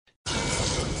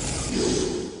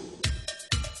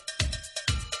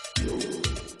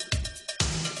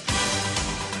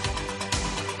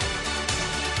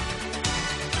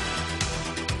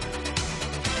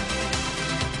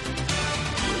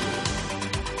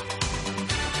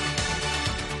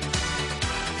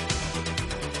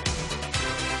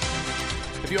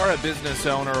If you are a business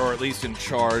owner or at least in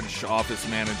charge, office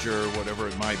manager, whatever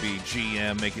it might be,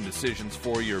 GM, making decisions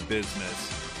for your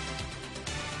business,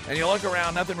 and you look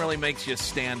around, nothing really makes you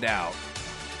stand out.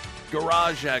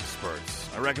 Garage experts.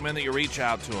 I recommend that you reach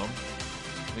out to them.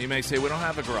 You may say, we don't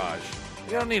have a garage.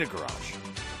 We don't need a garage.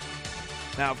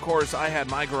 Now, of course, I had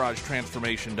my garage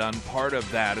transformation done. Part of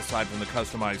that, aside from the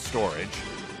customized storage,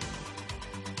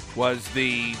 was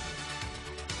the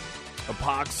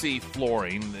epoxy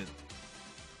flooring.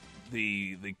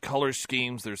 The color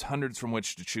schemes, there's hundreds from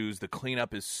which to choose. The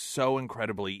cleanup is so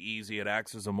incredibly easy. It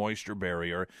acts as a moisture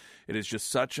barrier. It is just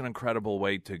such an incredible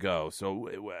way to go. So,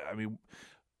 I mean,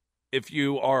 if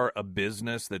you are a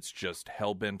business that's just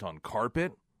hell-bent on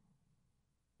carpet,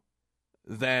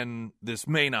 then this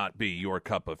may not be your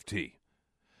cup of tea.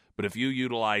 But if you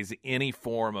utilize any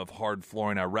form of hard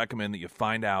flooring, I recommend that you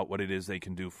find out what it is they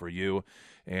can do for you,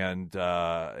 and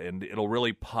it'll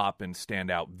really pop and stand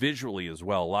out visually as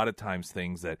well. A lot of times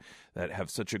things that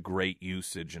have such a great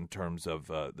usage in terms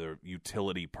of their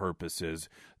utility purposes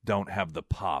don't have the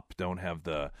pop, don't have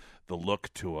the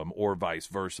look to them, or vice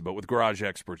versa. But with Garage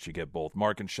Experts, you get both.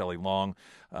 Mark and Shelley Long,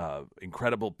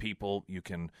 incredible people. You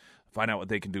can find out what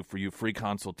they can do for you. Free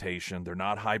consultation. They're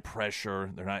not high pressure.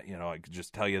 They're not, I can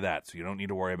just tell you that. So you don't need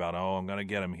to worry about, I'm going to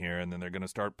get them here, and then they're going to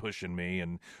start pushing me.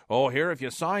 And, here, if you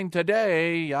sign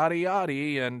today, yada, yada.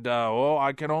 And,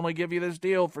 I can only give you this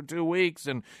deal for 2 weeks.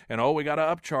 And we got to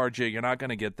upcharge you. You're not going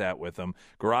to get that with them.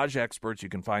 Garage Experts, you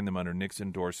can find them under Nick's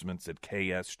endorsements at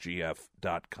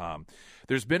ksgf.com.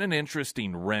 There's been an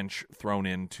interesting wrench thrown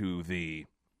into the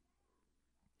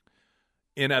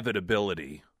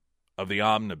inevitability of the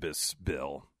omnibus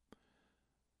bill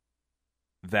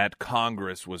that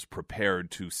Congress was prepared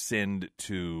to send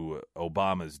to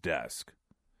Obama's desk.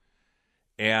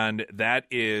 And that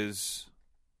is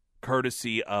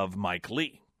courtesy of Mike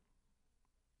Lee.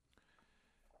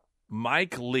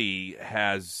 Mike Lee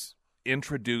has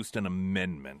introduced an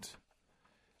amendment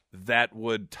that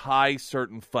would tie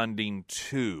certain funding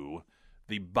to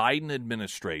the Biden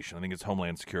administration, I think it's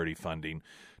Homeland Security funding,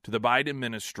 to the Biden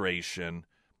administration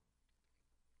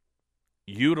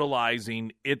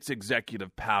utilizing its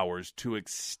executive powers to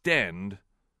extend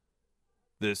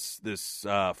this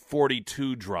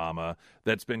 42 drama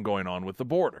that's been going on with the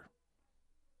border.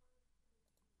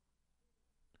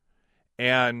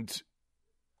 And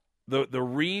the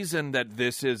reason that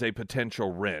this is a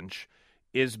potential wrench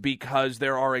is because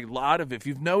there are a lot of, if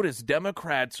you've noticed,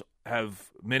 Democrats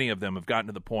many of them have gotten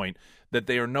to the point that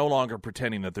they are no longer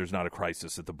pretending that there's not a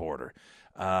crisis at the border.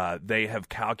 They have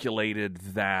calculated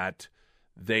that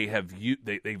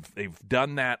they've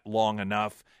done that long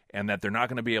enough, and that they're not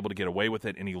going to be able to get away with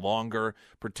it any longer,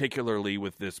 particularly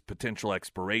with this potential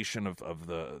expiration of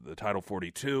the Title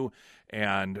 42,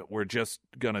 and we're just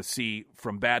going to see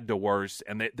from bad to worse,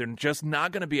 and they're just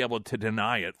not going to be able to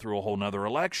deny it through a whole nother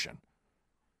election.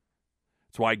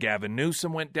 That's why Gavin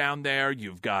Newsom went down there.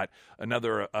 You've got a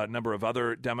number of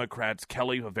other Democrats,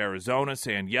 Kelly of Arizona,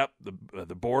 saying, yep,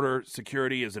 the border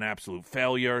security is an absolute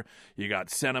failure. You got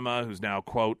Sinema, who's now,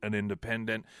 quote, an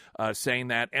independent, saying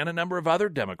that, and a number of other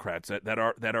Democrats that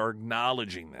are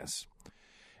acknowledging this.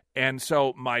 And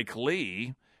so Mike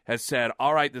Lee has said,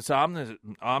 all right, this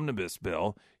omnibus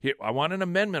bill, here, I want an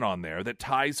amendment on there that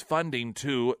ties funding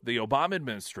to the Obama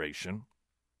administration,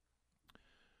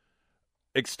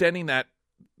 extending that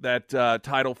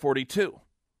Title 42.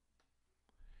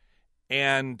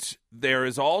 And there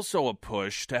is also a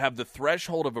push to have the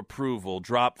threshold of approval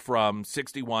drop from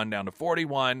 61 down to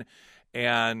 41.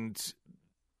 And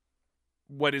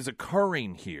what is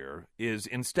occurring here is,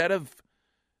 instead of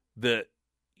the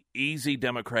easy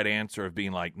Democrat answer of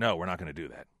being like, no, we're not going to do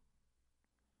that,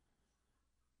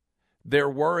 they're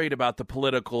worried about the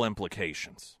political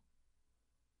implications.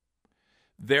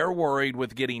 They're worried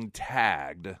with getting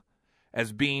tagged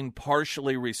as being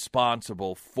partially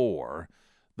responsible for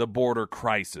the border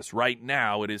crisis. Right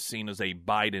now, it is seen as a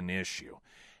Biden issue.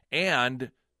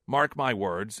 And, mark my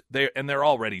words, they're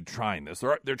already trying this.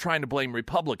 They're trying to blame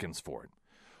Republicans for it.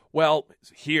 Well,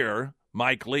 here,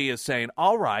 Mike Lee is saying,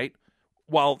 all right,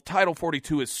 while Title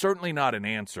 42 is certainly not an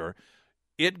answer,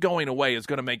 it going away is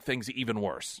going to make things even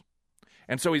worse.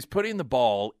 And so he's putting the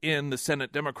ball in the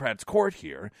Senate Democrats' court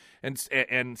here and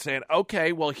saying,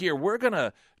 okay, well, here, we're going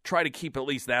to try to keep at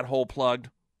least that hole plugged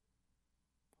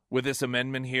with this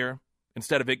amendment here.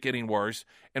 instead of it getting worse,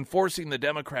 and forcing the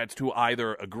Democrats to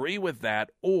either agree with that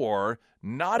or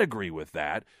not agree with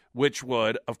that, which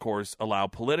would, of course, allow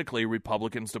politically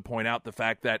Republicans to point out the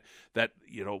fact that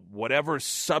whatever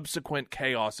subsequent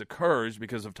chaos occurs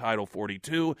because of Title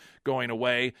 42 going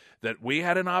away, that we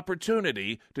had an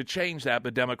opportunity to change that,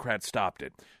 but Democrats stopped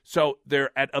it. So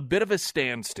they're at a bit of a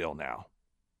standstill now.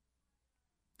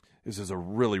 This is a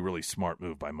really, really smart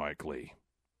move by Mike Lee.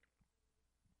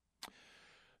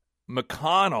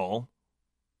 McConnell,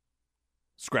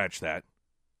 scratch that,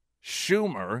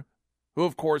 Schumer, who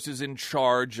of course is in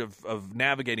charge of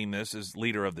navigating this as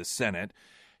leader of the Senate,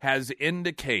 has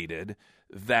indicated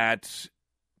that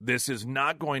this is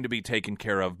not going to be taken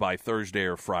care of by Thursday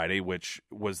or Friday, which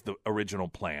was the original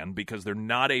plan, because they're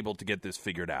not able to get this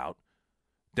figured out.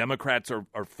 Democrats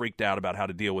are freaked out about how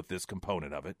to deal with this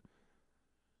component of it.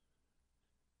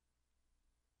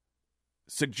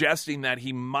 Suggesting that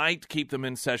he might keep them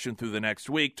in session through the next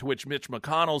week, to which Mitch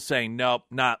McConnell's saying, nope,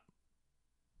 not.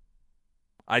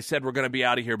 I said we're going to be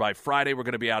out of here by Friday. We're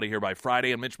going to be out of here by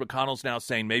Friday. And Mitch McConnell's now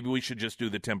saying maybe we should just do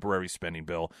the temporary spending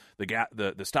bill,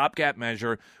 the stopgap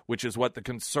measure, which is what the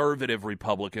conservative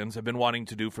Republicans have been wanting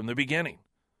to do from the beginning,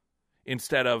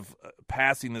 instead of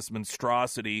passing this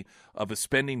monstrosity of a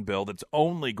spending bill that's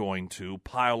only going to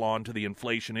pile on to the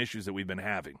inflation issues that we've been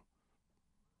having.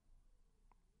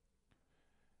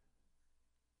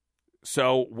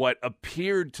 So what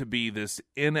appeared to be this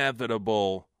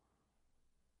inevitable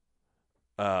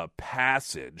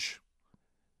passage,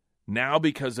 now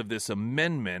because of this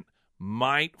amendment,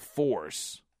 might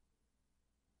force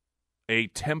a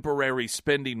temporary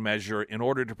spending measure in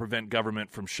order to prevent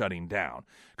government from shutting down.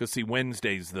 Because, see,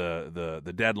 Wednesday's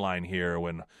the deadline here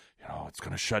when it's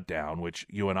going to shut down, which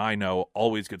you and I know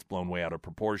always gets blown way out of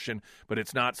proportion, but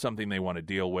it's not something they want to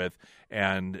deal with.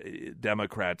 And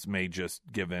Democrats may just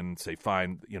give in and say,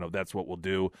 fine, that's what we'll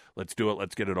do. Let's do it.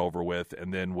 Let's get it over with.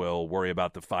 And then we'll worry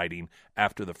about the fighting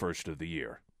after the first of the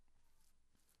year.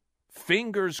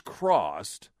 Fingers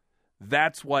crossed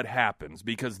that's what happens,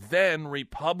 because then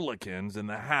Republicans in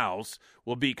the House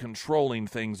will be controlling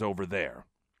things over there.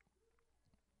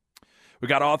 We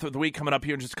got Author of the Week coming up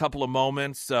here in just a couple of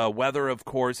moments. Weather, of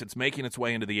course, it's making its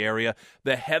way into the area.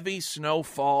 The heavy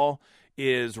snowfall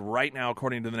is right now,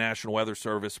 according to the National Weather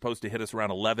Service, supposed to hit us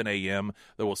around 11 a.m.,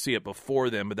 though we'll see it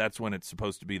before then, but that's when it's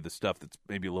supposed to be the stuff that's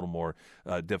maybe a little more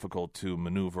difficult to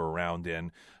maneuver around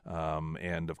in.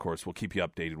 And, of course, we'll keep you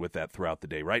updated with that throughout the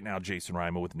day. Right now, Jason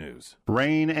Rima with news.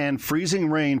 Rain and freezing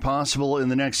rain possible in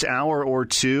the next hour or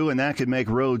two, and that could make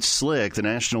roads slick. The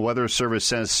National Weather Service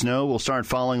says snow will start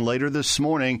falling later this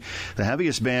morning, the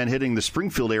heaviest band hitting the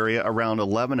Springfield area around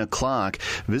 11 o'clock.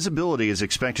 Visibility is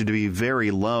expected to be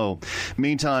very low.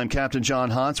 Meantime, Captain John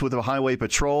Hotz with the Highway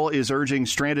Patrol is urging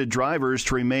stranded drivers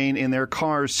to remain in their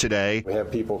cars today. We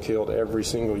have people killed every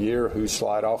single year who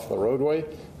slide off the roadway.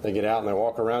 They get out and they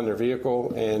walk around their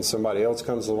vehicle, and somebody else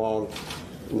comes along,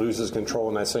 loses control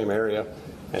in that same area,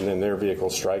 and then their vehicle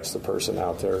strikes the person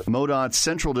out there. MoDOT's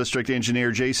Central District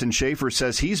Engineer Jason Schaefer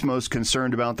says he's most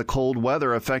concerned about the cold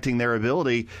weather affecting their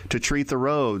ability to treat the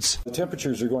roads. The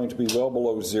temperatures are going to be well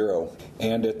below zero,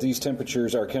 and at these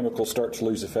temperatures, our chemicals start to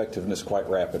lose effectiveness quite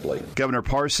rapidly. Governor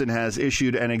Parson has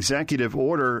issued an executive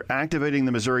order activating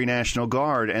the Missouri National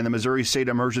Guard and the Missouri State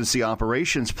Emergency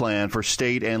Operations Plan for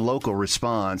state and local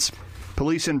response.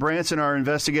 Police in Branson are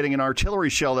investigating an artillery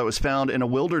shell that was found in a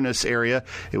wilderness area.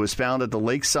 It was found at the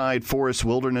Lakeside Forest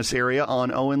Wilderness area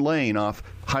on Owen Lane off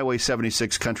Highway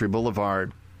 76 Country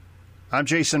Boulevard. I'm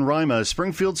Jason Rima,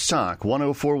 Springfield's Talk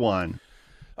 1041.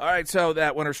 All right, so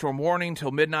that winter storm warning till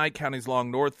midnight. Counties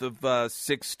along north of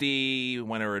 60.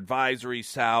 Winter advisory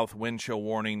south. Wind chill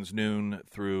warnings noon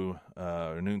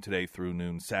today through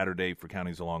noon Saturday for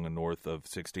counties along the north of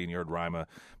 60. And you heard Rima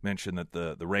mention that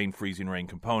the freezing rain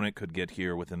component could get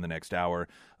here within the next hour.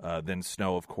 Then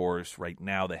snow, of course. Right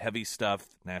now, the heavy stuff,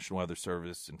 National Weather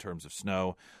Service in terms of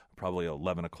snow, probably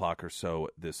 11 o'clock or so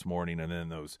this morning. And then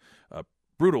those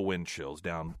brutal wind chills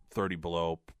down 30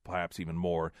 below, perhaps even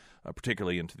more,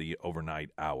 particularly into the overnight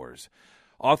hours.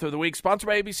 Author of the Week, sponsored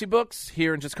by ABC Books.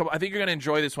 Here in just a couple, I think you're going to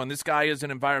enjoy this one. This guy is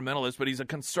an environmentalist, but he's a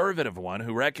conservative one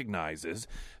who recognizes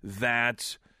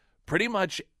that pretty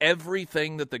much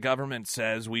everything that the government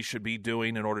says we should be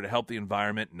doing in order to help the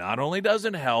environment not only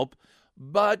doesn't help,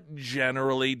 but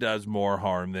generally does more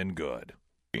harm than good.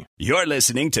 You're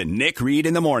listening to Nick Reed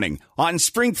in the Morning on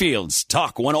Springfield's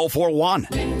Talk 1041.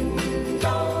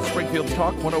 Springfield's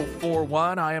Talk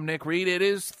 1041. I am Nick Reed. It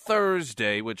is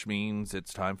Thursday, which means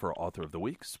it's time for Author of the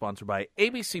Week, sponsored by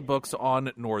ABC Books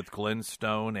on North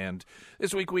Glenstone. And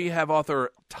this week we have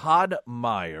author Todd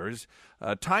Myers.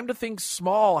 Time to think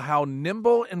small, how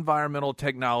nimble environmental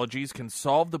technologies can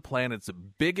solve the planet's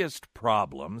biggest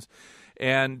problems.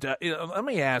 And let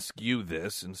me ask you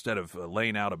this, instead of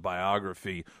laying out a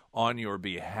biography on your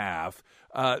behalf.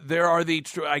 There are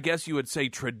I guess you would say,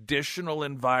 traditional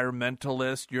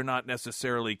environmentalists. You're not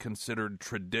necessarily considered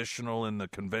traditional in the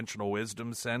conventional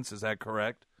wisdom sense. Is that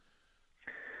correct?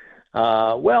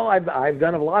 Well, I've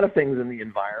done a lot of things in the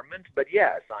environment, but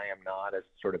yes, I am not a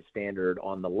sort of standard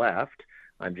on the left.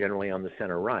 I'm generally on the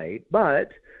center right,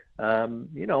 but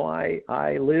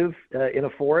I live in a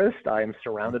forest. I'm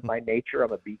surrounded by nature.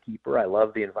 I'm a beekeeper. I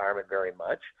love the environment very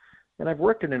much, and I've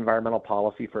worked in environmental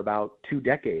policy for about 2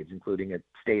 decades, including at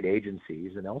state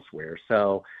agencies and elsewhere.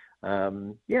 So,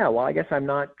 well, I guess I'm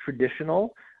not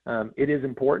traditional. It is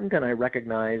important, and I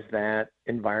recognize that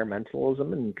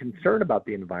environmentalism and concern about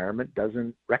the environment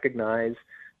doesn't recognize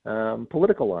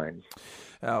political lines.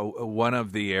 One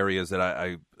of the areas that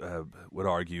I would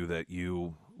argue that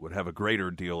you would have a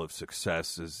greater deal of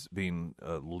success is being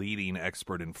a leading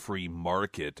expert in free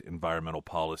market environmental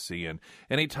policy. And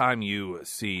anytime you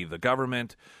see the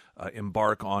government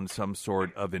embark on some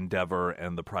sort of endeavor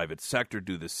and the private sector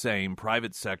do the same,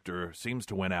 private sector seems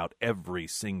to win out every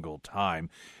single time.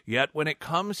 Yet when it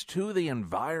comes to the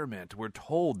environment, we're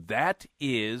told that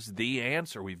is the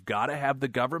answer. We've got to have the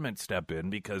government step in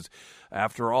because,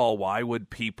 after all, why would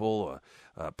people,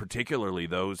 particularly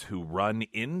those who run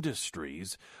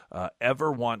industries,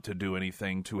 ever want to do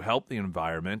anything to help the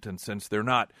environment? And since they're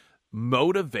not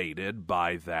motivated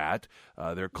by that,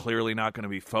 they're clearly not going to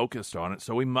be focused on it.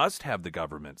 So we must have the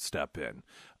government step in.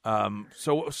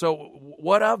 So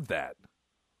what of that?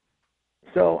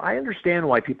 So I understand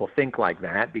why people think like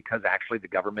that, because actually the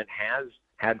government has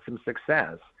had some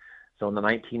success. So in the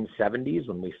 1970s,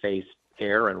 when we faced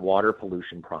air and water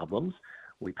pollution problems,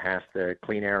 we passed the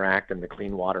Clean Air Act and the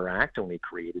Clean Water Act, and we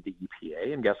created the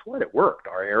EPA. And guess what? It worked.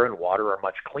 Our air and water are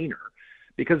much cleaner,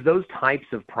 because those types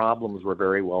of problems were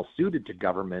very well suited to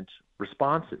government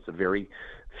responses, a very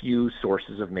few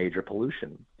sources of major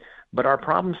pollution. But our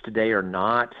problems today are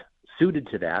not suited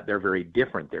to that. They're very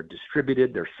different. They're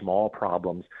distributed. They're small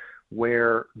problems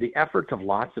where the efforts of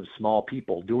lots of small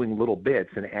people doing little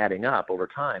bits and adding up over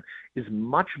time is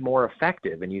much more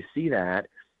effective. And you see that,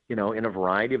 in a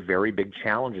variety of very big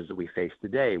challenges that we face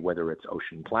today, whether it's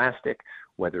ocean plastic,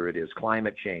 whether it is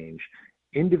climate change.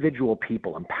 Individual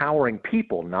people, empowering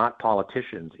people, not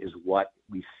politicians, is what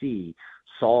we see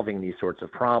solving these sorts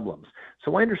of problems.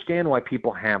 So I understand why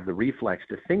people have the reflex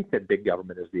to think that big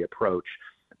government is the approach,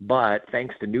 but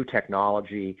thanks to new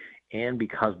technology and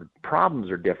because the problems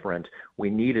are different, we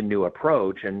need a new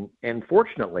approach. And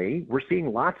fortunately, we're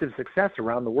seeing lots of success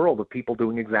around the world of people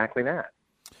doing exactly that.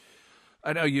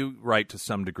 I know you write to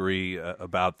some degree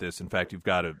about this. In fact, you've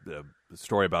got a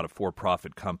story about a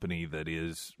for-profit company that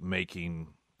is making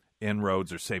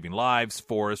inroads or saving lives,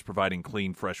 forests, providing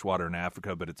clean, fresh water in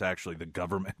Africa, but it's actually the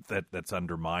government that's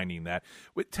undermining that.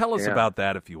 Tell us about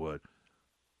that, if you would.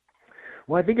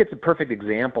 Well, I think it's a perfect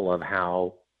example of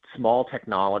how small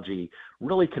technology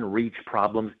really can reach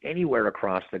problems anywhere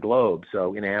across the globe.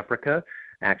 So in Africa,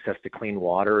 access to clean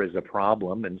water is a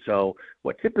problem. And so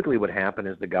what typically would happen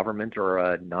is the government or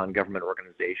a non-government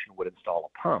organization would install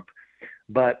a pump.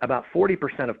 But about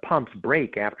 40% of pumps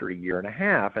break after a year and a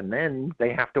half, and then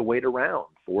they have to wait around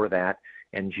for that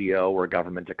NGO or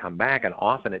government to come back, and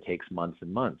often it takes months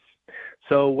and months.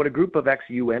 So what a group of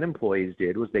ex-UN employees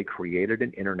did was they created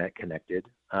an internet-connected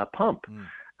pump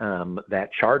that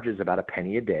charges about a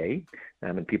penny a day,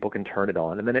 and people can turn it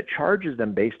on, and then it charges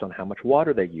them based on how much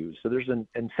water they use. So there's an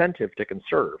incentive to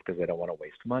conserve because they don't want to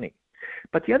waste money.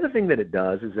 But the other thing that it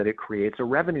does is that it creates a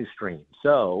revenue stream.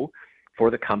 So for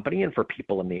the company and for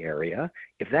people in the area,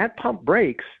 if that pump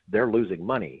breaks, they're losing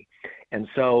money. And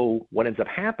so what ends up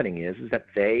happening is that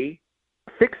they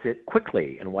fix it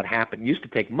quickly. And what happened used to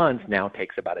take months, now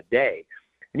takes about a day.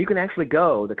 And you can actually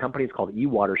go, the company is called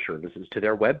eWater Services, to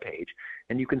their webpage,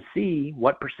 and you can see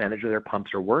what percentage of their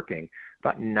pumps are working.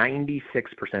 About 96%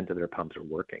 of their pumps are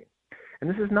working. And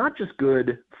this is not just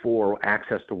good for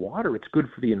access to water, it's good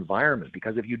for the environment,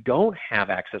 because if you don't have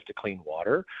access to clean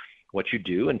water, what you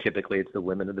do, and typically it's the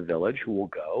women of the village who will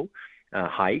go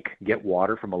hike, get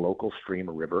water from a local stream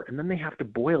or river, and then they have to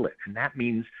boil it. And that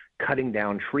means cutting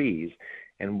down trees.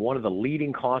 And one of the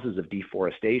leading causes of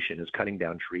deforestation is cutting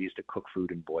down trees to cook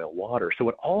food and boil water. So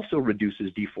it also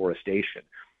reduces deforestation.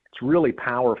 It's really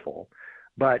powerful.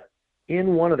 But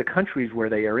in one of the countries where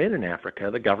they are in Africa,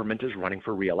 the government is running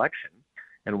for re-election.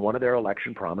 And one of their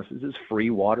election promises is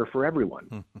free water for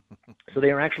everyone. So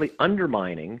they are actually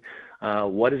undermining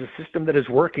what is a system that is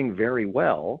working very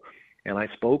well. And I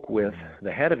spoke with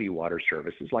the head of E-Water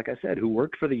Services, like I said, who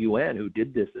worked for the UN, who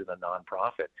did this as a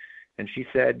nonprofit. And she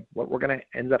said, what we're going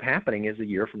to end up happening is a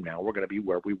year from now, we're going to be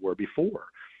where we were before,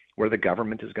 where the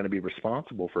government is going to be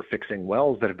responsible for fixing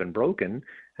wells that have been broken,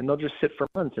 and they'll just sit for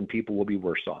months and people will be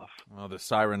worse off. Oh, the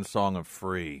siren song of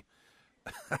free.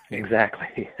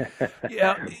 Exactly.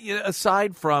 Yeah,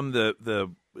 aside from the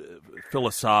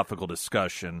philosophical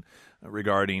discussion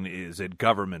regarding is it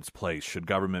government's place, should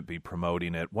government be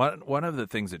promoting it, one of the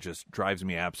things that just drives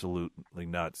me absolutely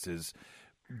nuts is,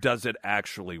 does it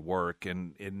actually work?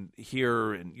 And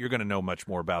here, and you're going to know much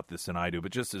more about this than I do,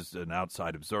 but just as an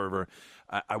outside observer,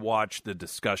 I watched the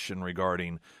discussion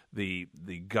regarding the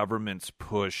government's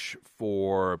push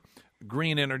for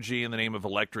green energy in the name of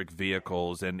electric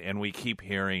vehicles, and we keep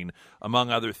hearing,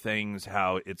 among other things,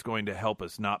 how it's going to help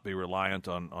us not be reliant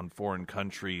on foreign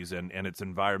countries, and it's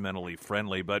environmentally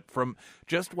friendly. But from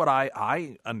just what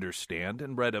I understand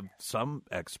and read of some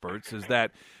experts is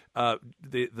that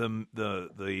the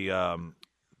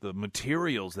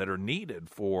materials that are needed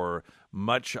for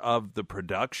much of the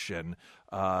production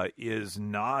is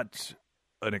not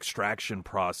an extraction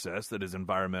process that is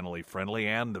environmentally friendly,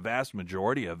 and the vast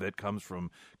majority of it comes from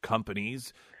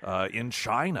companies in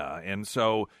China. And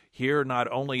so here,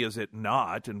 not only is it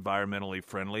not environmentally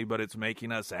friendly, but it's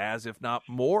making us as, if not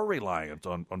more, reliant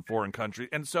on foreign countries.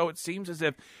 And so it seems as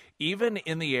if even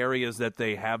in the areas that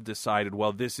they have decided,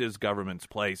 well, this is government's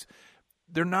place,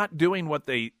 they're not doing what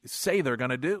they say they're going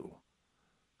to do.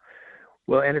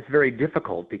 Well, and it's very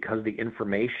difficult because the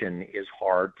information is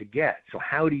hard to get. So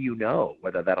how do you know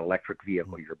whether that electric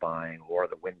vehicle you're buying or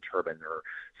the wind turbine or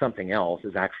something else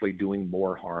is actually doing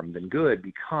more harm than good?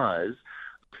 Because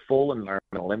full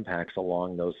environmental impacts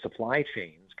along those supply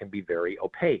chains can be very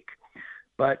opaque.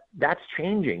 But that's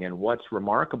changing, and what's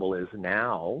remarkable is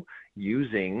now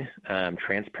using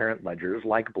transparent ledgers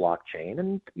like blockchain.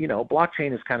 And,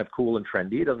 blockchain is kind of cool and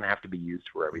trendy. It doesn't have to be used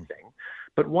for everything.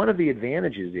 But one of the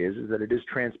advantages is that it is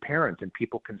transparent and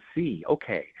people can see,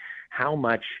 okay, how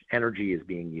much energy is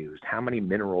being used, how many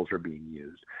minerals are being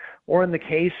used. Or in the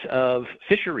case of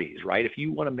fisheries, right, if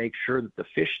you want to make sure that the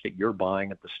fish that you're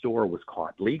buying at the store was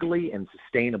caught legally and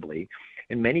sustainably,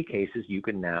 in many cases you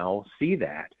can now see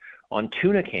that. On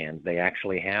tuna cans, they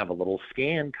actually have a little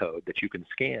scan code that you can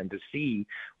scan to see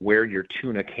where your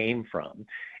tuna came from.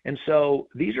 And so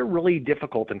these are really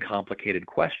difficult and complicated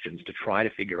questions to try to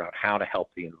figure out how to help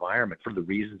the environment for the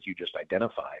reasons you just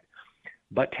identified.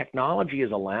 But technology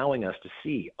is allowing us to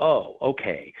see, oh,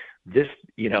 okay, this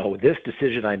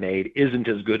decision I made isn't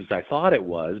as good as I thought it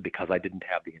was because I didn't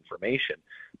have the information.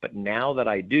 But now that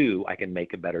I do, I can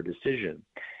make a better decision.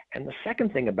 And the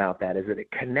second thing about that is that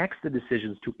it connects the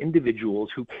decisions to individuals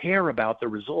who care about the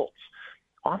results.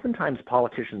 Oftentimes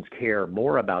politicians care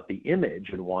more about the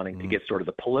image and wanting to get sort of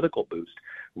the political boost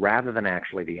rather than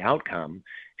actually the outcome.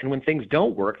 And when things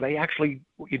don't work,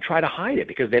 you try to hide it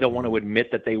because they don't want to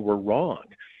admit that they were wrong.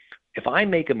 If I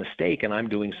make a mistake and I'm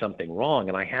doing something wrong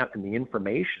and the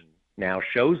information now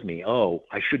shows me, oh,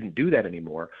 I shouldn't do that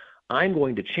anymore, I'm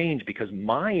going to change because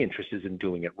my interest is in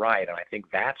doing it right. And I think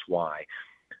that's why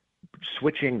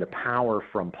switching the power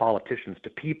from politicians to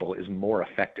people is more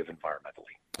effective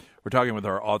environmentally. We're talking with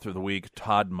our author of the week,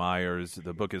 Todd Myers.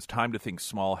 The book is Time to Think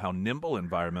Small, How Nimble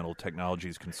Environmental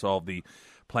Technologies Can Solve the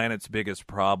Planet's Biggest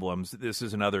Problems. This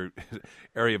is another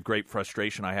area of great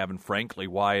frustration I have, and frankly,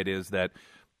 why it is that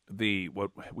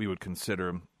what we would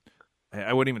consider,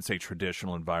 I wouldn't even say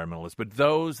traditional environmentalists, but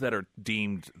those that are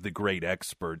deemed the great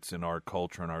experts in our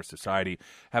culture and our society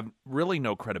have really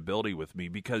no credibility with me,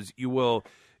 because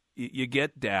you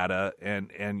get data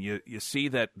and you see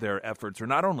that their efforts are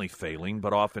not only failing,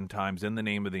 but oftentimes in the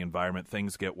name of the environment,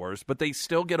 things get worse, but they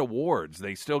still get awards.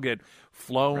 They still get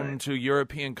flown to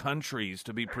European countries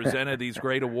to be presented these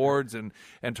great awards and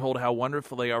told how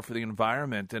wonderful they are for the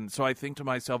environment. And so I think to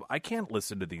myself, I can't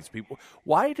listen to these people.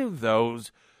 Why do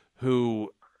those who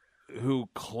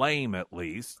claim at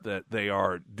least that they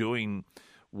are doing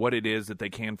what it is that they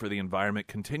can for the environment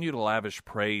continue to lavish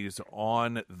praise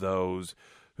on those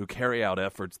who carry out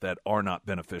efforts that are not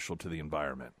beneficial to the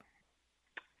environment?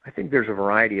 I think there's a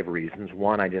variety of reasons.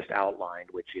 One I just outlined,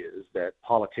 which is that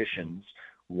politicians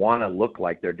want to look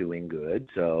like they're doing good,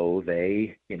 so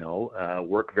they,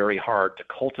 work very hard to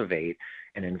cultivate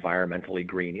an environmentally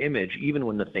green image, even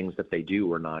when the things that they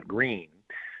do are not green.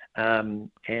 And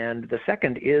the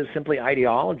second is simply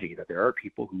ideology, that there are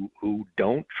people who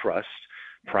don't trust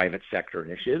private sector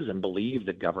initiatives and believe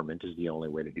that government is the only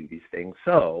way to do these things.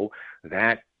 So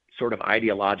that sort of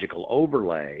ideological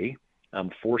overlay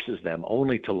forces them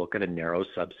only to look at a narrow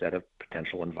subset of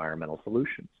potential environmental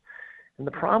solutions. And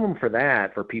the problem for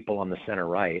that, for people on the center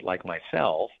right, like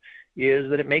myself, is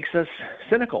that it makes us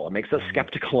cynical. It makes us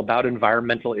skeptical about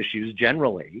environmental issues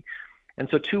generally. And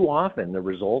so too often the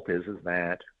result is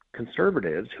that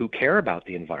conservatives who care about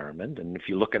the environment, and if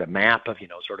you look at a map of,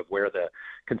 sort of where the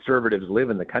conservatives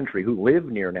live in the country, who live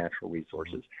near natural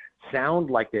resources, sound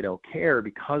like they don't care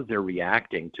because they're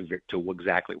reacting to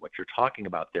exactly what you're talking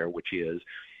about there, which is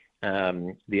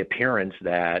the appearance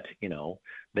that,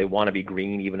 they want to be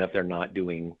green even if they're not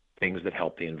doing things that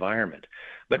help the environment.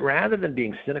 But rather than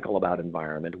being cynical about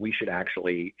environment, we should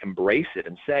actually embrace it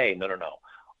and say, no.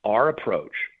 Our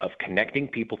approach of connecting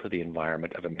people to the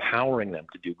environment, of empowering them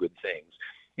to do good things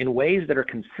in ways that are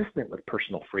consistent with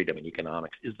personal freedom and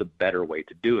economics is the better way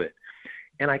to do it.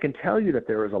 And I can tell you that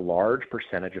there is a large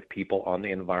percentage of people on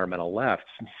the environmental left,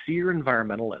 sincere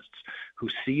environmentalists, who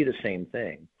see the same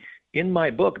thing. In my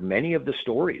book, many of the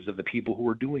stories of the people who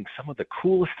are doing some of the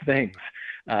coolest things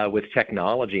with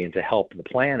technology and to help the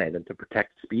planet and to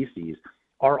protect species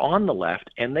are on the left,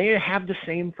 and they have the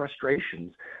same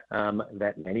frustrations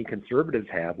that many conservatives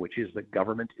have, which is that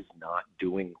government is not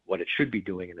doing what it should be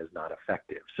doing and is not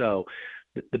effective. So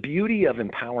the beauty of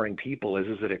empowering people is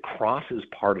that it crosses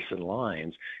partisan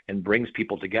lines and brings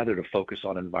people together to focus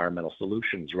on environmental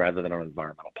solutions rather than on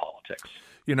environmental politics.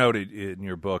 You noted in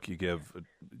your book, you give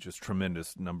just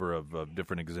tremendous number of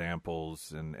different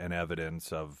examples and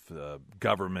evidence of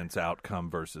government's outcome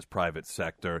versus private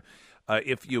sector.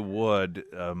 If you would,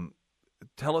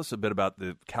 tell us a bit about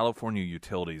the California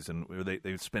utilities, and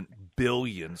they've spent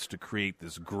billions to create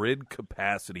this grid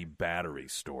capacity battery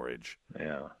storage.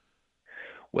 Yeah.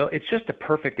 Well, it's just a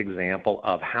perfect example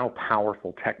of how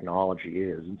powerful technology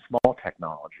is, and small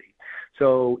technology.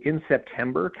 So in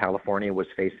September, California was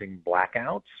facing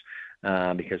blackouts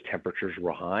because temperatures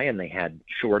were high and they had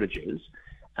shortages.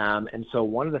 And so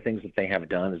one of the things that they have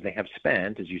done is they have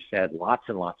spent, as you said, lots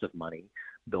and lots of money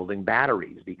building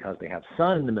batteries because they have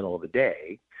sun in the middle of the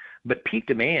day. But peak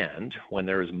demand, when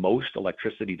there is most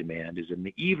electricity demand, is in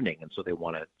the evening. And so they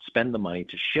want to spend the money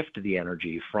to shift the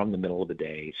energy from the middle of the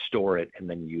day, store it, and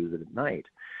then use it at night,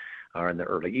 or in the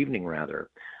early evening, rather.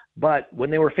 But when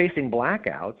they were facing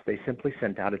blackouts, they simply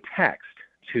sent out a text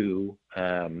to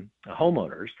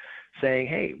homeowners saying,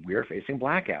 hey, we're facing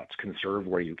blackouts. Conserve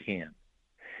where you can.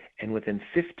 And within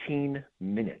 15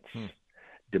 minutes,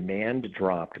 demand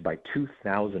dropped by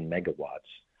 2,000 megawatts,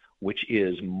 which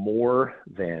is more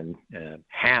than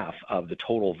half of the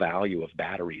total value of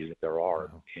batteries that there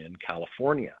are in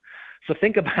California. So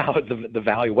think about the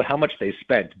value, how much they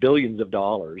spent, billions of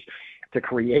dollars, to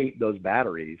create those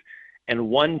batteries. And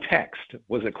one text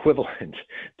was equivalent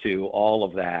to all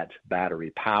of that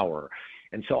battery power.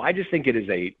 And so I just think it is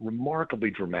a remarkably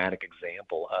dramatic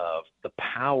example of the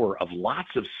power of lots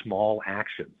of small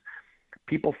actions.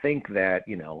 People think that,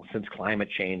 since climate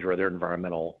change or other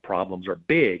environmental problems are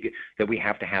big, that we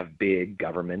have to have big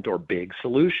government or big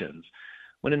solutions.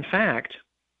 When in fact,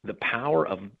 the power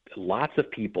of lots of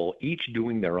people, each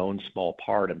doing their own small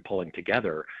part and pulling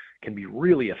together, can be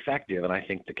really effective. And I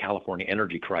think the California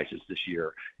energy crisis this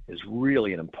year is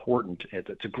really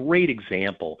it's a great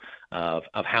example of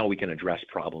how we can address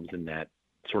problems in that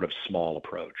sort of small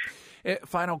approach.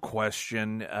 Final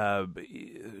question.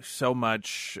 So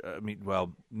much,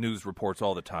 news reports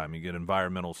all the time. You get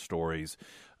environmental stories,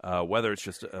 whether it's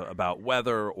just about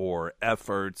weather or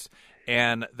efforts.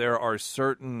 And there are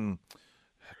certain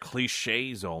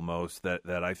cliches almost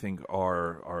that I think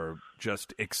are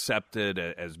just accepted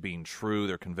as being true.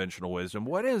 They're conventional wisdom.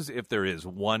 What is, if there is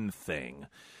one thing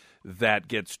that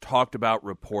gets talked about,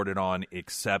 reported on,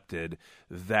 accepted,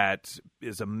 that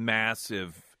is a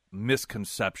massive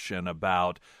misconception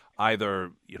about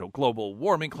either global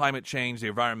warming, climate change, the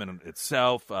environment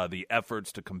itself, the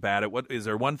efforts to combat it? What is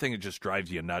there one thing that just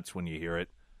drives you nuts when you hear it?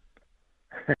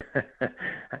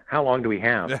 How long do we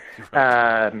have?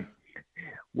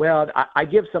 Well, I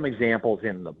give some examples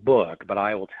in the book, but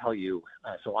I will tell you,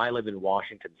 so I live in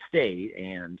Washington State,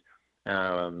 and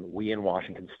we in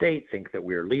Washington State think that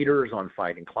we're leaders on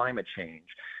fighting climate change.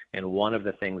 And one of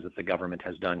the things that the government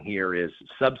has done here is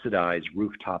subsidize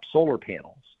rooftop solar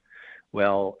panels.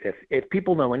 Well, if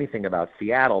people know anything about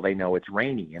Seattle, they know it's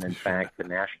rainy. And in fact, the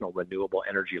National Renewable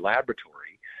Energy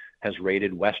Laboratory has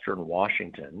rated Western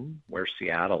Washington, where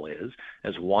Seattle is,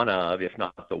 as one of, if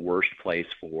not the worst place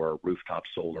for rooftop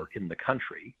solar in the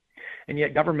country. And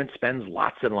yet government spends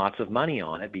lots and lots of money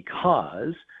on it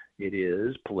because it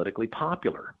is politically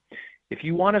popular. If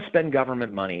you want to spend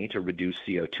government money to reduce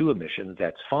CO2 emissions,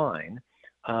 that's fine,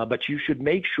 but you should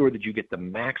make sure that you get the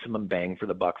maximum bang for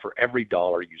the buck for every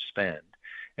dollar you spend.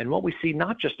 And what we see,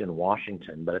 not just in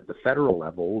Washington, but at the federal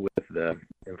level with the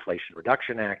Inflation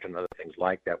Reduction Act and other things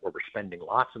like that, where we're spending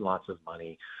lots and lots of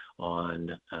money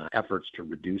on efforts to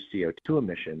reduce CO2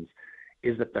 emissions,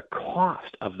 is that the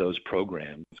cost of those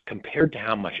programs compared to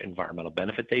how much environmental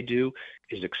benefit they do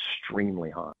is extremely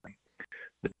high.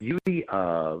 The beauty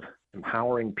of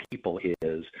empowering people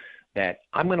is that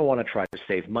I'm going to want to try to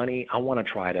save money. I want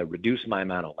to try to reduce my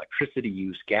amount of electricity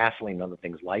use, gasoline, and other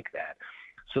things like that,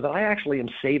 so that I actually am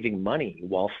saving money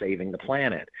while saving the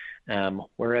planet.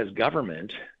 Whereas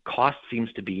government, cost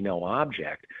seems to be no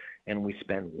object, and we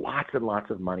spend lots and lots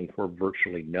of money for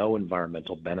virtually no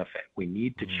environmental benefit. We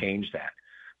need to change that.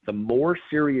 The more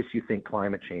serious you think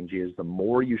climate change is, the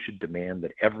more you should demand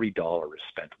that every dollar is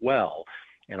spent well,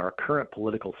 and our current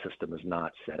political system is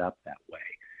not set up that way.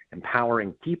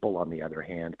 Empowering people, on the other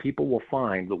hand, people will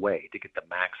find the way to get the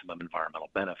maximum environmental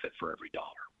benefit for every dollar.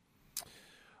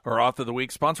 Our author of the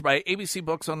week, sponsored by ABC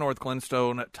Books on North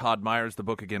Glenstone, Todd Myers. The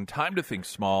book again, Time to Think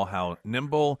Small, How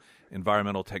Nimble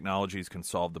Environmental Technologies Can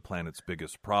Solve the Planet's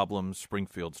Biggest Problems.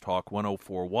 Springfield's Talk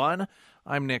 1041.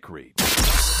 I'm Nick Reed.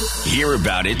 Hear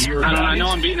about it. I know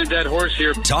I'm beating a dead horse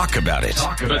here. Talk about it.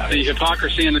 But the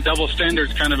hypocrisy and the double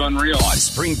standard is kind of unreal. On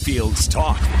Springfield's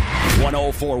Talk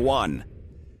 1041.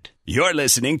 You're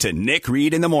listening to Nick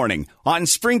Reed in the Morning on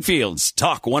Springfield's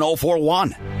Talk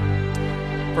 1041.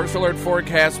 First alert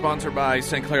forecast sponsored by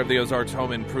St. Clair of the Ozarks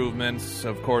Home Improvements.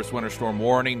 Of course, winter storm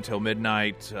warning till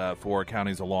midnight for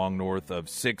counties along north of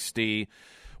 60.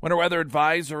 Winter weather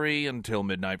advisory until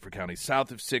midnight for counties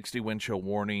south of 60. Wind chill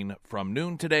warning from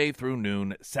noon today through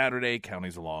noon Saturday.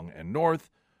 Counties along and north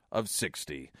of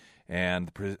 60.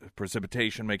 And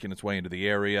precipitation making its way into the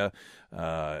area.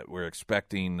 We're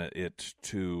expecting it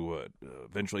to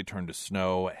eventually turn to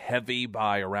snow, heavy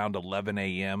by around 11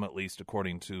 a.m., at least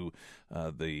according to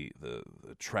the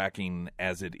tracking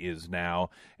as it is now,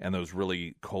 and those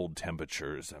really cold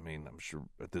temperatures. I mean, I'm sure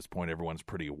at this point everyone's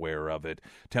pretty aware of it.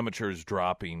 Temperatures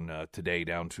dropping today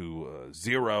down to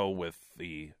 0 with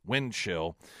the wind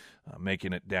chill,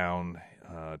 making it down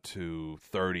to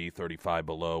 30, 35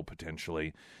 below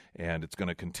potentially, and it's going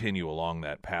to continue along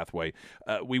that pathway.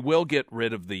 We will get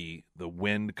rid of the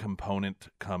wind component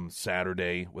come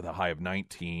Saturday with a high of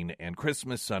 19, and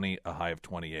Christmas sunny, a high of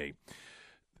 28.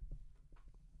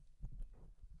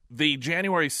 The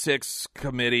January 6th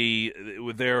committee,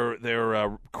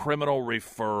 their criminal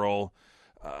referral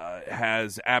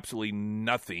has absolutely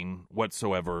nothing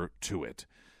whatsoever to it.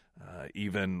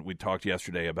 Even we talked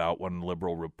yesterday about one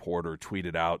liberal reporter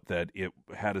tweeted out that it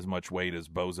had as much weight as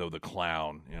Bozo the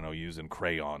Clown, using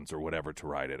crayons or whatever to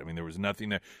write it. I mean, there was nothing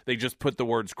there. They just put the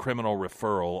words criminal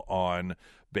referral on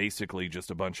basically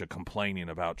just a bunch of complaining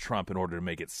about Trump in order to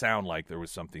make it sound like there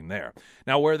was something there.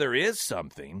 Now, where there is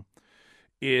something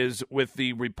is with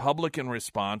the Republican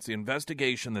response, the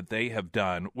investigation that they have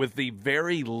done with the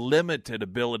very limited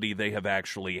ability they have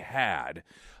actually had.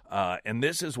 And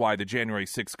this is why the January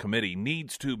 6th committee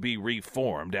needs to be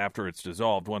reformed after it's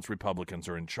dissolved once Republicans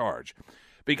are in charge.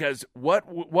 Because what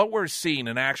we're seeing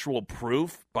in actual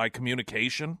proof by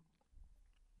communication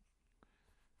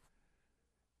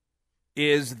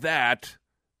is that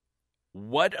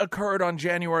what occurred on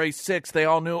January 6th, they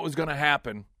all knew it was going to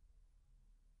happen.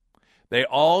 They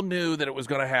all knew that it was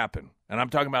going to happen. And I'm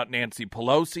talking about Nancy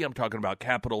Pelosi. I'm talking about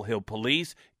Capitol Hill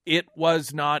Police. It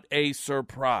was not a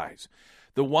surprise.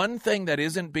 The one thing that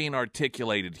isn't being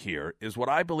articulated here is what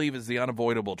I believe is the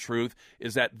unavoidable truth,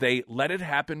 is that they let it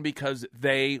happen because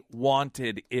they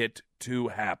wanted it to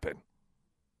happen.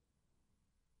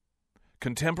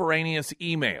 Contemporaneous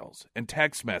emails and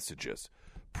text messages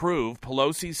prove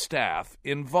Pelosi's staff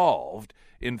involved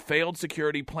in failed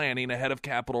security planning ahead of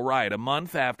Capitol riot. A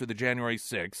month after the January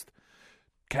 6th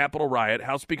Capitol riot,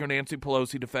 House Speaker Nancy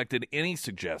Pelosi defected any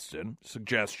suggestion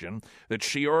that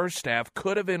she or her staff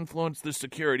could have influenced the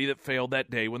security that failed that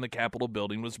day when the Capitol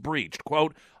building was breached.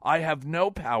 Quote, "I have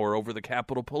no power over the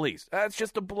Capitol Police." That's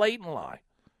just a blatant lie.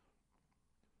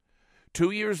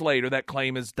 2 years later, that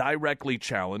claim is directly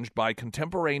challenged by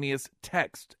contemporaneous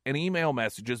text and email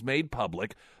messages made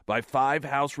public by 5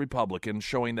 House Republicans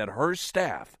showing that her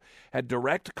staff had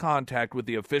direct contact with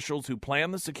the officials who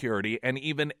planned the security and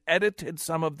even edited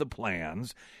some of the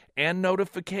plans and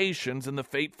notifications in the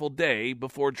fateful day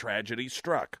before tragedy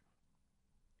struck.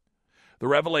 The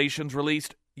revelations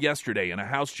released yesterday in a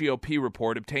House GOP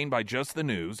report obtained by Just the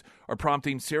News are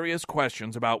prompting serious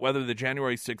questions about whether the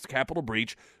January 6th Capitol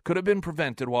breach could have been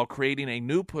prevented while creating a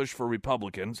new push for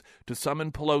Republicans to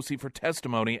summon Pelosi for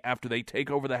testimony after they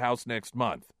take over the House next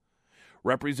month.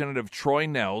 Representative Troy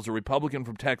Nehls, a Republican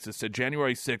from Texas, said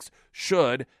January 6th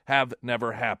should have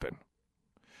never happened.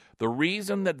 The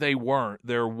reason that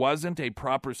there wasn't a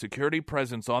proper security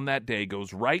presence on that day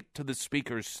goes right to the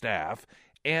Speaker's staff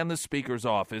and the Speaker's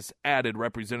office," added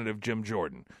Representative Jim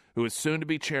Jordan, who is soon to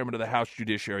be chairman of the House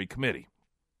Judiciary Committee.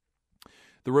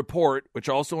 The report, which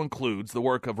also includes the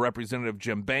work of Representative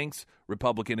Jim Banks,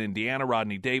 Republican Indiana,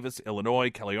 Rodney Davis,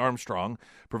 Illinois, Kelly Armstrong,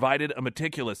 provided a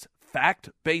meticulous,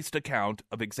 fact-based account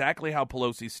of exactly how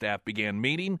Pelosi's staff began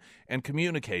meeting and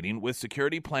communicating with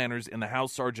security planners in the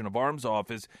House Sergeant of Arms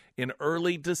office in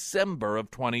early December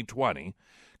of 2020,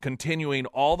 continuing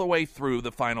all the way through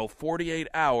the final 48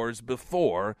 hours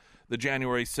before the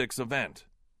January 6th event.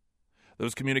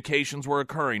 Those communications were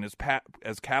occurring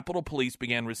as Capitol Police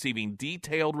began receiving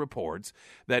detailed reports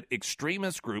that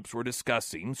extremist groups were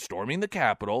discussing storming the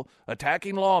Capitol,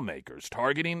 attacking lawmakers,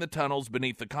 targeting the tunnels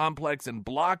beneath the complex, and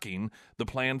blocking the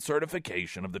planned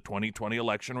certification of the 2020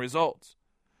 election results.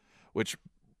 Which,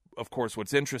 of course,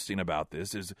 what's interesting about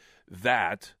this is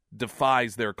that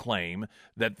defies their claim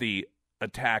that the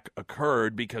attack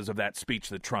occurred because of that speech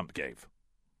that Trump gave.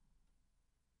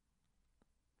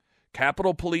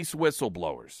 Capitol Police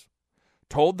whistleblowers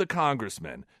told the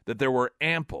congressman that there were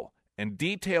ample and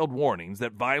detailed warnings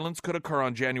that violence could occur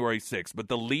on January 6th, but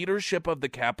the leadership of the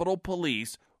Capitol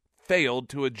Police failed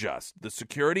to adjust the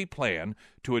security plan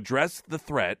to address the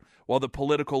threat, while the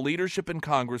political leadership in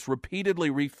Congress repeatedly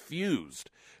refused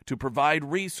to provide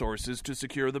resources to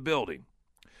secure the building.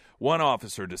 One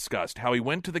officer discussed how he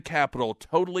went to the Capitol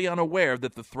totally unaware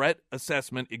that the threat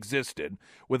assessment existed,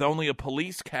 with only a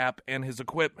police cap and his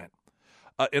equipment.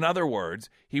 In other words,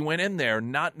 he went in there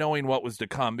not knowing what was to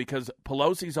come because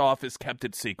Pelosi's office kept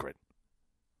it secret.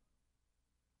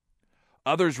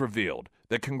 Others revealed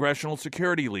that congressional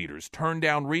security leaders turned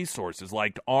down resources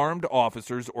like armed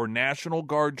officers or National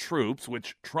Guard troops,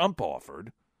 which Trump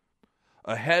offered,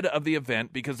 ahead of the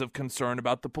event because of concern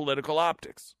about the political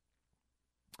optics.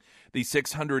 The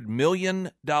 $600 million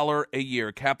a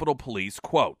year Capitol Police,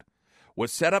 quote, was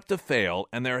set up to fail,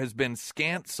 and there has been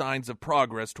scant signs of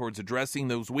progress towards addressing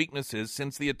those weaknesses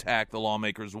since the attack, the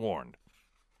lawmakers warned.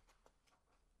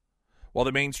 While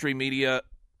the mainstream media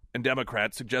and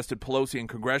Democrats suggested Pelosi and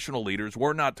congressional leaders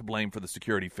were not to blame for the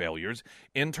security failures,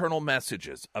 internal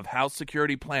messages of House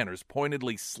security planners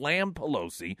pointedly slammed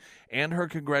Pelosi and her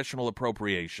congressional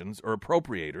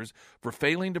appropriators for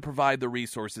failing to provide the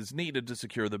resources needed to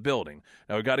secure the building.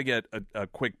 Now, we've got to get a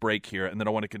quick break here, and then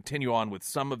I want to continue on with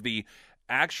some of the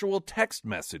actual text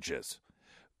messages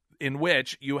in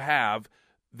which you have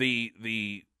the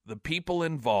people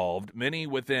involved, many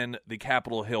within the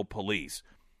Capitol Hill Police,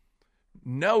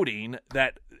 noting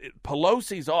that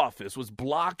Pelosi's office was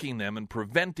blocking them and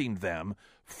preventing them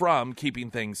from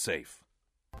keeping things safe.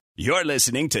 You're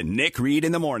listening to Nick Reed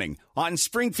in the Morning on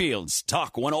Springfield's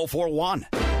Talk 104.1.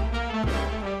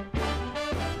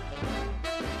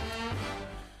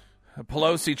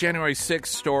 Pelosi January 6th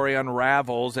story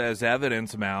unravels as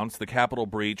evidence mounts. The Capitol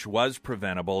breach was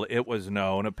preventable. It was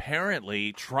known.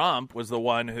 Apparently, Trump was the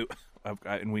one who,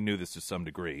 and we knew this to some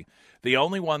degree, the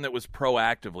only one that was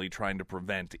proactively trying to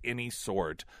prevent any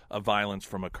sort of violence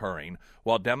from occurring,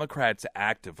 while Democrats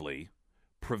actively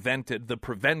prevented the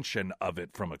prevention of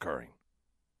it from occurring.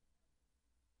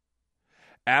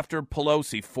 After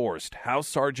Pelosi forced House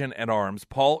Sergeant at Arms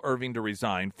Paul Irving to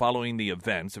resign following the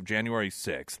events of January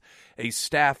 6th, a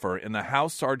staffer in the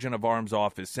House Sergeant of Arms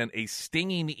office sent a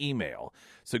stinging email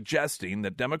suggesting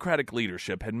that Democratic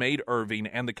leadership had made Irving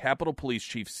and the Capitol Police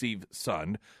Chief Steve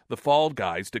Sund the fall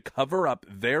guys to cover up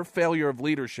their failure of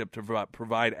leadership to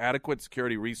provide adequate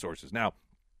security resources. Now,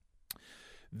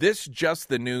 this Just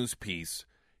the News piece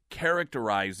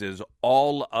characterizes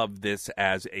all of this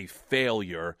as a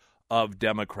failure of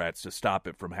Democrats to stop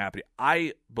it from happening.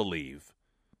 I believe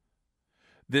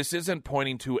this isn't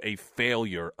pointing to a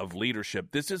failure of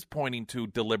leadership. This is pointing to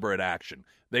deliberate action.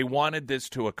 They wanted this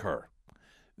to occur.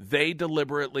 They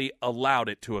deliberately allowed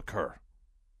it to occur.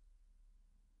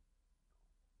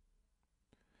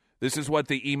 This is what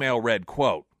the email read,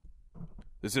 quote,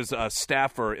 this is a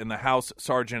staffer in the House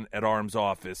Sergeant at Arms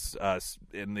office.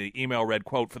 In the email read,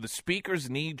 quote, for the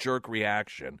Speaker's knee-jerk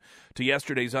reaction to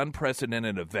yesterday's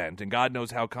unprecedented event, and God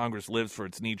knows how Congress lives for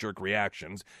its knee-jerk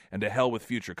reactions, and to hell with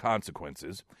future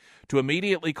consequences, to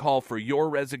immediately call for your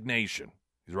resignation.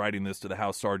 He's writing this to the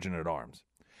House Sergeant at Arms.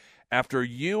 After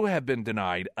you have been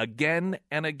denied again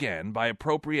and again by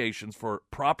appropriations for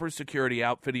proper security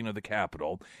outfitting of the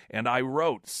Capitol, and I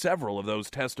wrote several of those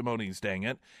testimonies, dang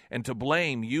it, and to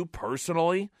blame you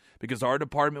personally because our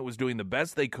department was doing the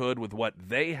best they could with what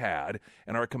they had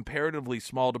and our comparatively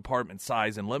small department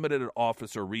size and limited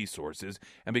officer resources,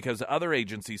 and because other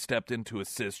agencies stepped in to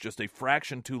assist just a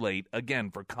fraction too late,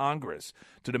 again, for Congress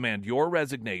to demand your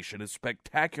resignation is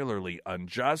spectacularly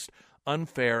unjust,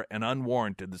 unfair, and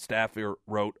unwarranted, the staffer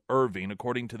wrote Irving,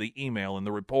 according to the email in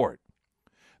the report.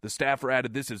 The staffer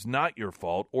added, this is not your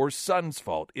fault or Sun's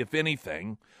fault. If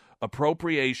anything,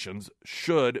 appropriations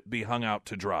should be hung out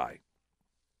to dry.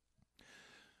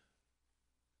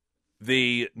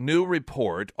 The new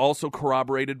report also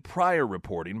corroborated prior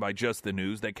reporting by Just the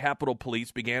News that Capitol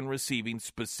Police began receiving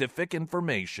specific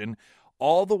information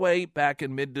all the way back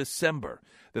in mid-December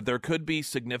that there could be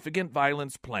significant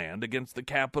violence planned against the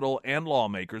Capitol and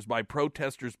lawmakers by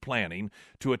protesters planning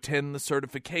to attend the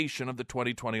certification of the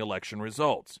 2020 election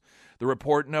results. The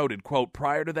report noted, quote,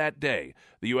 prior to that day,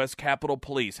 the U.S. Capitol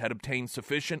Police had obtained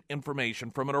sufficient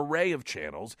information from an array of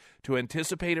channels to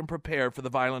anticipate and prepare for the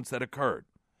violence that occurred.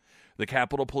 The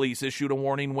Capitol Police issued a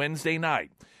warning Wednesday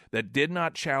night that did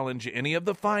not challenge any of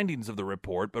the findings of the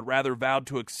report, but rather vowed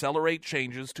to accelerate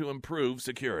changes to improve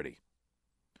security.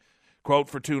 Quote,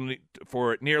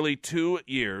 for nearly 2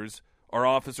 years, our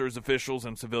officers, officials,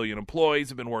 and civilian employees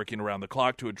have been working around the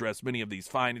clock to address many of these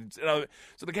findings. So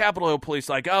the Capitol Hill Police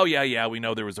like, oh, yeah, we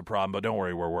know there was a problem, but don't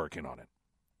worry, we're working on it.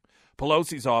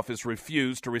 Pelosi's office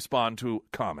refused to respond to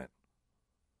comment.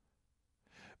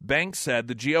 Banks said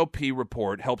the GOP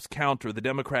report helps counter the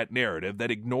Democrat narrative that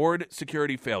ignored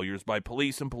security failures by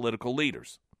police and political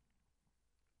leaders.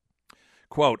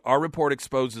 Quote, our report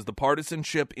exposes the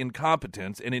partisanship,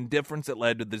 incompetence, and indifference that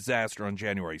led to the disaster on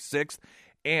January 6th,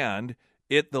 and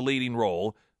the leading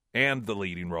role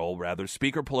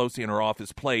Speaker Pelosi and her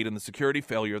office played in the security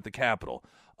failure at the Capitol.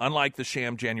 Unlike the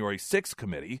sham January 6th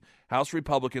committee, House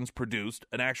Republicans produced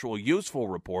an actual useful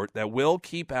report that will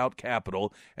keep out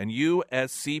Capitol and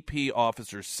USCP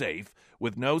officers safe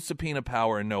with no subpoena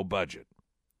power and no budget.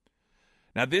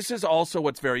 Now, this is also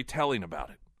what's very telling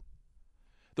about it.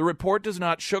 The report does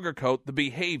not sugarcoat the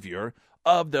behavior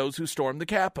of those who stormed the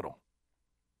Capitol.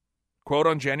 Quote,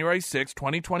 on January 6,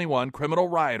 2021, criminal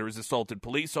rioters assaulted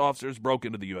police officers, broke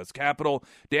into the U.S. Capitol,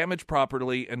 damaged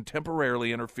property, and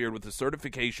temporarily interfered with the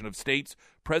certification of states'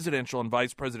 presidential and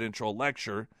vice presidential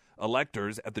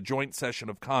electors at the joint session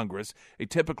of Congress, a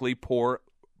typically poor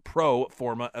pro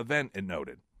forma event, it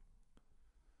noted.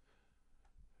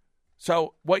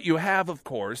 So what you have, of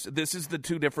course, this is the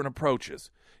two different approaches.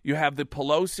 You have the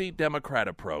Pelosi Democrat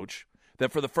approach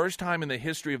that for the first time in the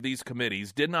history of these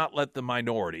committees did not let the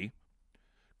minority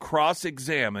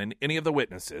cross-examine any of the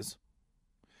witnesses.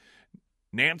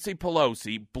 Nancy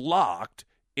Pelosi blocked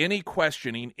any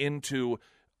questioning into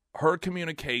her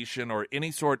communication or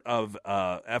any sort of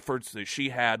efforts that she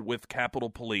had with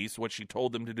Capitol Police, what she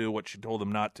told them to do, what she told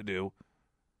them not to do.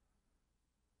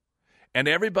 And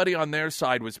everybody on their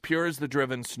side was pure as the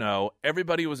driven snow.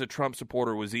 Everybody who was a Trump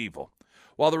supporter was evil.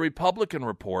 While the Republican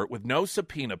report, with no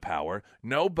subpoena power,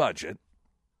 no budget,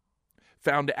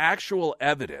 found actual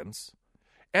evidence.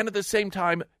 And at the same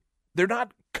time, they're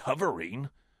not covering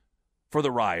for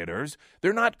the rioters.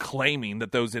 They're not claiming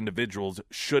that those individuals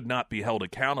should not be held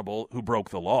accountable who broke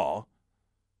the law.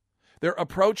 They're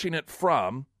approaching it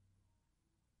from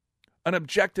an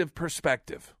objective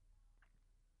perspective.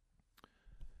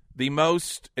 The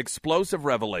most explosive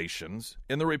revelations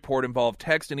in the report involve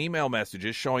text and email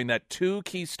messages showing that 2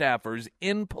 key staffers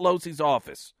in Pelosi's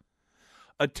office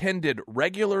attended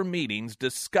regular meetings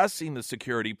discussing the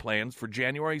security plans for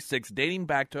January 6 dating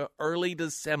back to early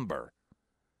December,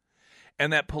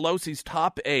 and that Pelosi's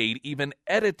top aide even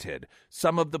edited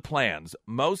some of the plans.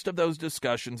 Most of those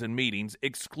discussions and meetings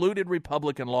excluded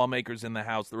Republican lawmakers in the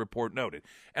House, the report noted.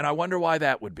 And I wonder why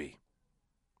that would be.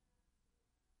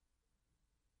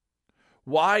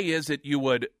 Why is it you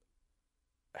would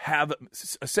have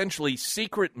essentially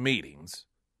secret meetings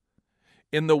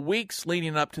in the weeks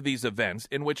leading up to these events,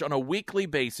 in which on a weekly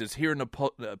basis here in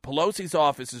Pelosi's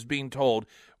office is being told,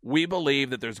 we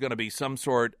believe that there's going to be some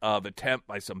sort of attempt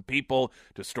by some people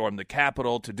to storm the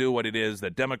Capitol, to do what it is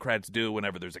that Democrats do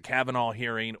whenever there's a Kavanaugh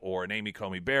hearing or an Amy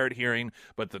Coney Barrett hearing,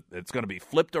 but it's going to be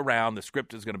flipped around, the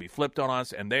script is going to be flipped on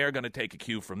us, and they are going to take a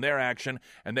cue from their action,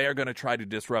 and they are going to try to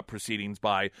disrupt proceedings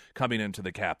by coming into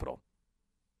the Capitol.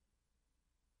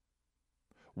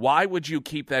 Why would you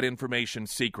keep that information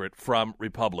secret from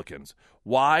Republicans?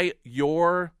 Why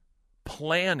you're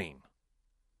planning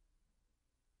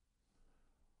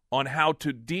on how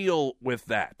to deal with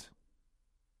that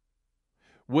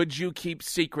would you keep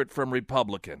secret from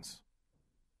Republicans?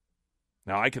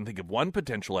 Now, I can think of one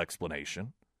potential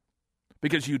explanation,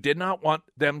 because you did not want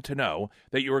them to know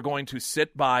that you were going to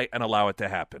sit by and allow it to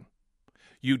happen.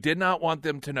 You did not want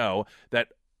them to know that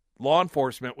law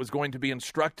enforcement was going to be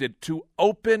instructed to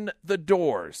open the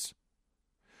doors,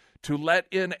 to let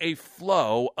in a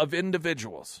flow of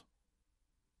individuals.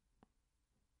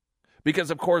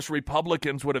 Because, of course,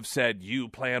 Republicans would have said, you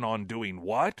plan on doing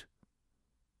what?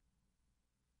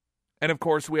 And, of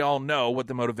course, we all know what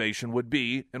the motivation would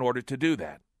be in order to do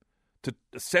that. To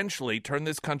essentially turn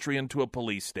this country into a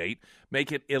police state,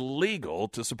 make it illegal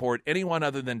to support anyone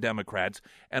other than Democrats,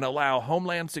 and allow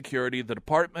Homeland Security, the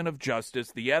Department of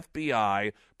Justice, the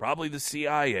FBI, probably the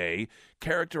CIA,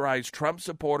 characterize Trump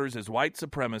supporters as white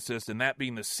supremacists, and that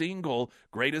being the single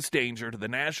greatest danger to the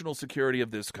national security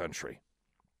of this country.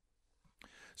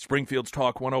 Springfield's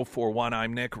Talk 104.1,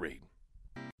 I'm Nick Reed.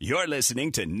 You're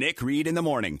listening to Nick Reed in the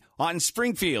Morning on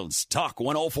Springfield's Talk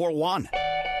 104.1.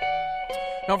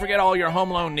 Don't forget all your home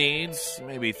loan needs. You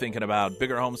may be thinking about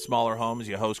bigger homes, smaller homes.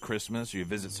 You host Christmas, or you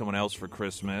visit someone else for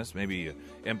Christmas. Maybe you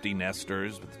empty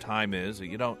nesters, but the time is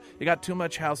you got too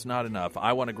much house, not enough.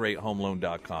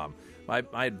 IWantAGreatHomeLoan.com.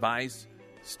 My advice,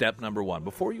 step number one,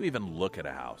 before you even look at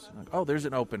a house, there's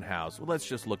an open house. Well, let's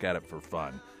just look at it for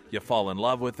fun. You fall in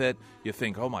love with it. You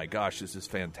think, oh my gosh, this is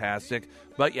fantastic.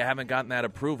 But you haven't gotten that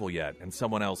approval yet, and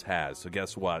someone else has. So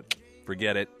guess what?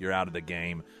 Forget it. You're out of the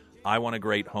game.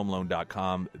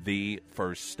 IWantAGreatHomeLoan.com, the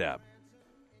first step.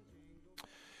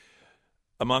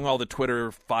 Among all the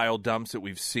Twitter file dumps that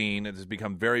we've seen, it has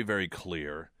become very, very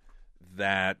clear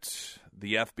that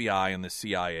the FBI and the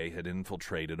CIA had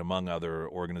infiltrated, among other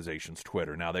organizations,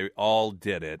 Twitter. Now, they all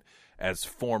did it as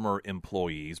former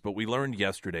employees, but we learned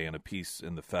yesterday in a piece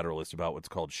in the Federalist about what's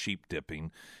called sheep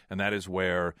dipping, and that is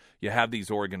where you have these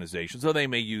organizations, though they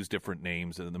may use different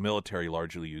names, and the military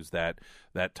largely use that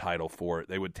title for it.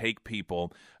 They would take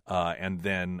people and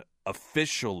then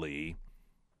officially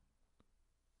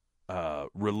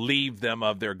relieve them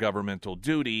of their governmental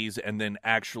duties, and then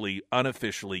actually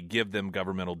unofficially give them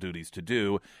governmental duties to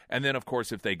do. And then, of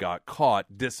course, if they got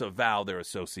caught, disavow their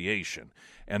association.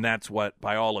 And that's what,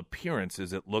 by all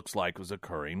appearances, it looks like was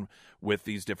occurring with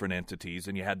these different entities.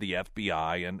 And you had the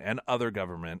FBI and other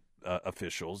government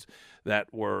officials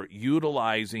that were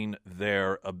utilizing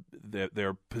their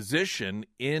position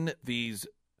in these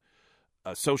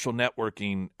social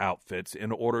networking outfits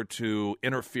in order to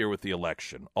interfere with the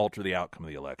election, alter the outcome of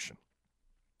the election.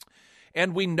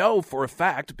 And we know for a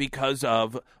fact, because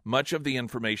of much of the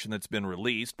information that's been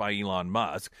released by Elon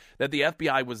Musk, that the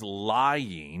FBI was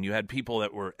lying. You had people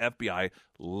that were FBI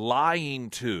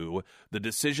lying to the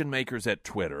decision makers at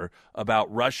Twitter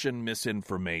about Russian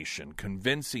misinformation,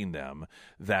 convincing them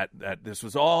that this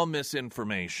was all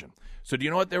misinformation. So do you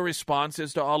know what their response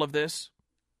is to all of this?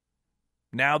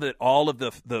 Now that all of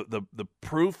the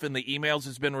proof in the emails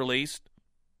has been released?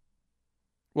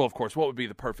 Well, of course, what would be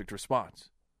the perfect response?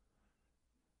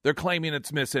 They're claiming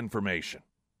it's misinformation.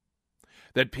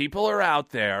 That people are out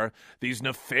there, these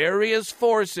nefarious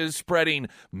forces spreading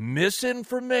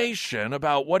misinformation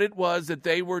about what it was that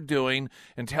they were doing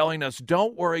and telling us,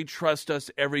 don't worry, trust us,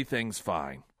 everything's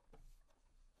fine.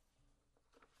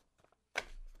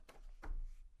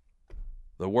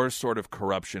 The worst sort of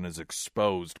corruption is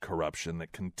exposed corruption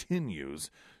that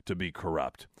continues to be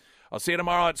corrupt. I'll see you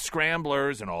tomorrow at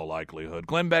Scramblers in all likelihood.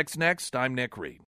 Glenn Beck's next. I'm Nick Reed.